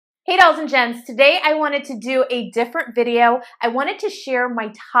dolls and gents, today I wanted to do a different video. I wanted to share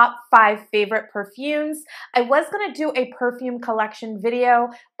my top 5 favorite perfumes. I was going to do a perfume collection video,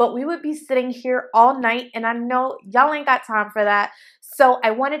 but we would be sitting here all night and I know y'all ain't got time for that. So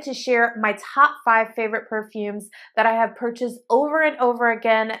I wanted to share my top 5 favorite perfumes that I have purchased over and over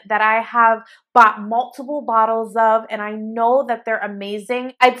again, that I have bought multiple bottles of, and I know that they're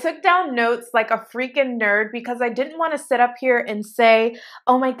amazing. I took down notes like a freaking nerd because I didn't want to sit up here and say,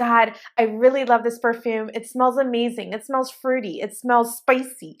 oh my God, I really love this perfume. It smells amazing. It smells fruity. It smells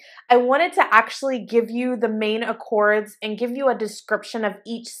spicy. I wanted to actually give you the main accords and give you a description of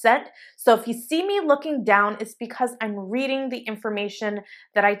each scent. So if you see me looking down, it's because I'm reading the information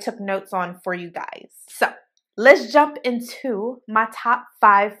that I took notes on for you guys. So let's jump into my top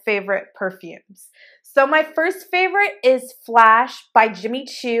 5 favorite perfumes. So my first favorite is Flash by Jimmy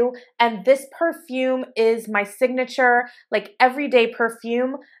Choo, and this perfume is my signature, like everyday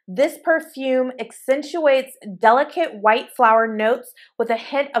perfume. This perfume accentuates delicate white flower notes with a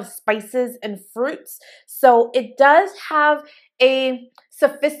hint of spices and fruits. So it does have a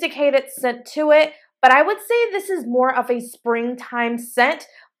sophisticated scent to it, but I would say this is more of a springtime scent.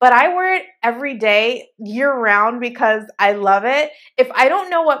 But I wear it every day, year-round, because I love it. If I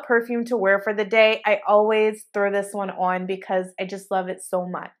don't know what perfume to wear for the day, I always throw this one on because I just love it so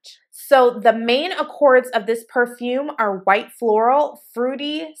much. So the main accords of this perfume are white floral,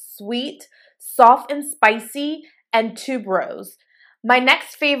 fruity, sweet, soft and spicy, and tuberose. My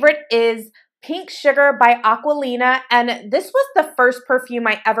next favorite is Pink Sugar by Aquilina, and this was the first perfume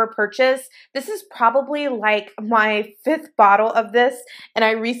I ever purchased. This is probably like my 5th bottle of this, and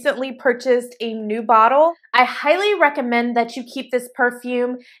I recently purchased a new bottle. I highly recommend that you keep this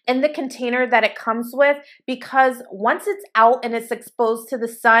perfume in the container that it comes with, because once it's out and it's exposed to the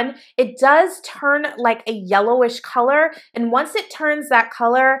sun, it does turn like a yellowish color, and once it turns that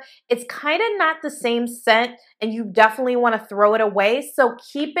color, it's kind of not the same scent, and you definitely want to throw it away. So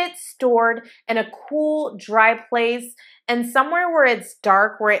keep it stored in a cool, dry place and somewhere where it's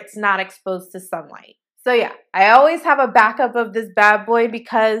dark, where it's not exposed to sunlight. So yeah, I always have a backup of this bad boy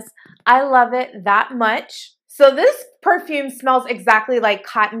because I love it that much. So this perfume smells exactly like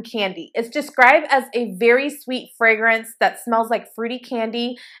cotton candy. It's described as a very sweet fragrance that smells like fruity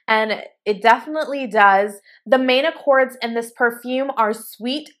candy, and it definitely does. The main accords in this perfume are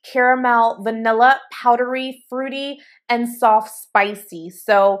sweet, caramel, vanilla, powdery, fruity, and soft spicy.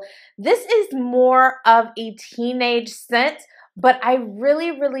 So this is more of a teenage scent, but I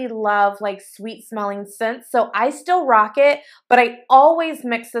really love like sweet smelling scents. So I still rock it, but I always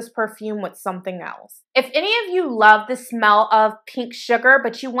mix this perfume with something else. If any of you love the smell of Pink Sugar,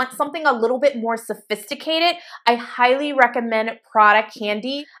 but you want something a little bit more sophisticated, I highly recommend Prada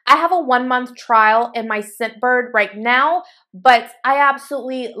Candy. I have a 1-month trial in my Scentbird right now, but I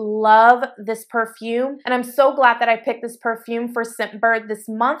absolutely love this perfume, and I'm so glad that I picked this perfume for Scentbird this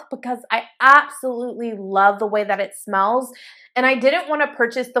month because I absolutely love the way that it smells. And I didn't want to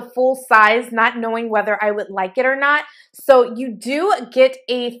purchase the full size, not knowing whether I would like it or not. So you do get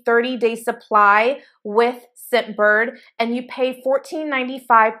a 30-day supply with Scentbird, and you pay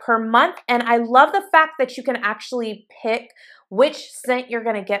 $14.95 per month. And I love the fact that you can actually pick which scent you're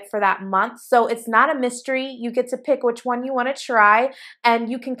going to get for that month. So it's not a mystery. You get to pick which one you want to try, and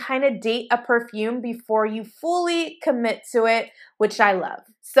you can kind of date a perfume before you fully commit to it, which I love.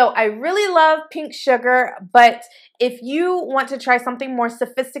 So I really love Pink Sugar, but if you want to try something more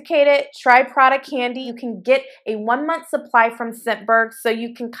sophisticated, try Prada Candy. You can get a 1-month supply from Scentbird, so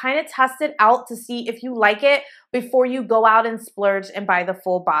you can kind of test it out to see if you like it before you go out and splurge and buy the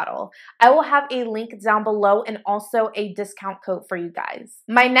full bottle. I will have a link down below and also a discount code for you guys.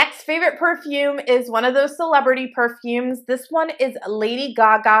 My next favorite perfume is one of those celebrity perfumes. This one is Lady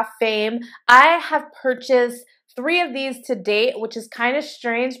Gaga Fame. I have purchased 3 of these to date, which is kind of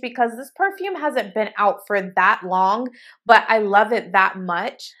strange because this perfume hasn't been out for that long, but I love it that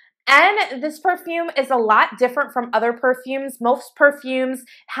much. And this perfume is a lot different from other perfumes. Most perfumes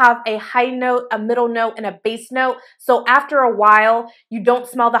have a high note, a middle note, and a base note. So after a while, you don't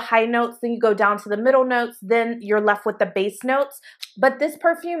smell the high notes, then you go down to the middle notes, then you're left with the base notes. But this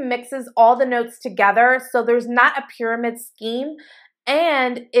perfume mixes all the notes together, so there's not a pyramid scheme,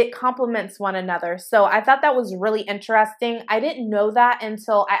 and it complements one another. So I thought that was really interesting. I didn't know that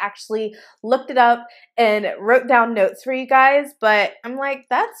until I actually looked it up and wrote down notes for you guys, but I'm like,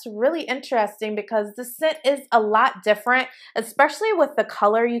 that's really interesting because the scent is a lot different, especially with the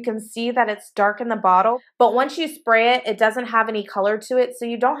color. You can see that it's dark in the bottle, but once you spray it, it doesn't have any color to it, so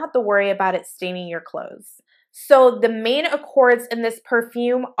you don't have to worry about it staining your clothes. So the main accords in this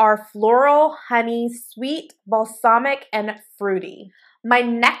perfume are floral, honey, sweet, balsamic, and fruity. My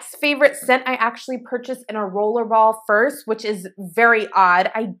next favorite scent I actually purchased in a rollerball first, which is very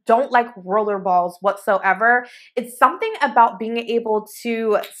odd. I don't like rollerballs whatsoever. It's something about being able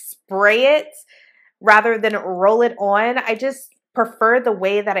to spray it rather than roll it on. I just prefer the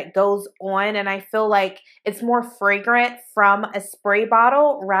way that it goes on, and I feel like it's more fragrant from a spray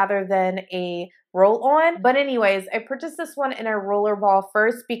bottle rather than a roll on. But anyways, I purchased this one in a rollerball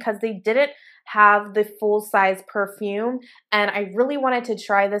first because they didn't have the full size perfume, and I really wanted to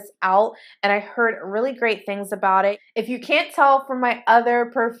try this out, and I heard really great things about it. If you can't tell from my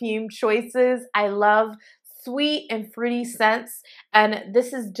other perfume choices, I love sweet and fruity scents, and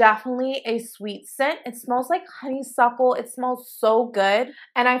this is definitely a sweet scent. It smells like honeysuckle. It smells so good,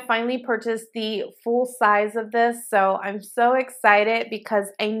 and I finally purchased the full size of this, so I'm so excited because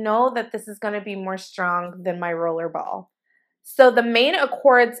I know that this is going to be more strong than my rollerball. So the main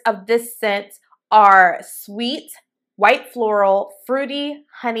accords of this scent are sweet, white floral, fruity,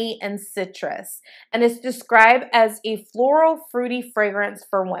 honey, and citrus. And it's described as a floral fruity fragrance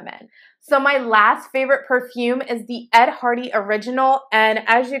for women. So my last favorite perfume is the Ed Hardy Original. And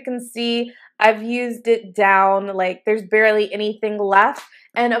as you can see, I've used it down, like there's barely anything left.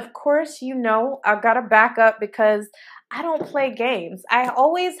 And of course, you know, I've got a backup because I don't play games. I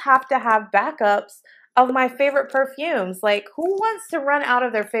always have to have backups of my favorite perfumes. Like, who wants to run out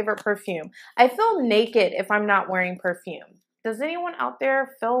of their favorite perfume? I feel naked if I'm not wearing perfume. Does anyone out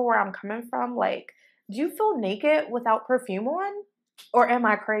there feel where I'm coming from? Like, do you feel naked without perfume on? Or am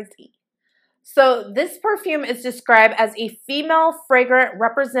I crazy? So this perfume is described as a female fragrant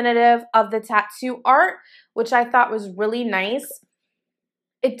representative of the tattoo art, which I thought was really nice.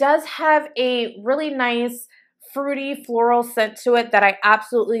 It does have a really nice fruity floral scent to it that I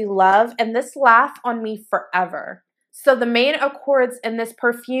absolutely love, and this lasts on me forever. So the main accords in this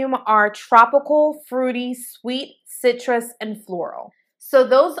perfume are tropical, fruity, sweet, citrus, and floral. So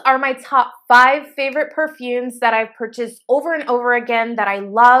those are my top 5 favorite perfumes that I've purchased over and over again that I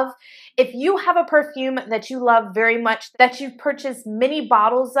love. If you have a perfume that you love very much, that you've purchased many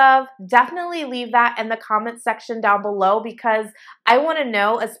bottles of, definitely leave that in the comment section down below because I want to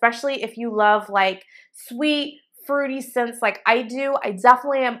know, especially if you love like sweet, fruity scents like I do. I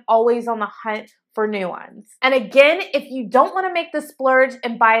definitely am always on the hunt for new ones. And again, if you don't want to make the splurge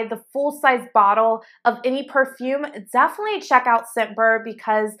and buy the full-size bottle of any perfume, definitely check out Scentbird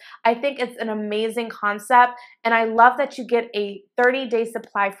because I think it's an amazing concept, and I love that you get a 30-day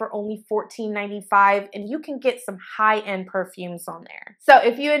supply for only $14.95, and you can get some high-end perfumes on there. So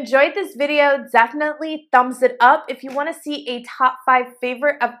if you enjoyed this video, definitely thumbs it up. If you want to see a top 5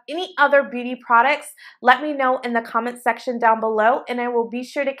 favorite of any other beauty products, let me know in the comment section down below, and I will be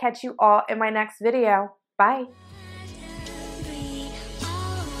sure to catch you all in my next video. Bye.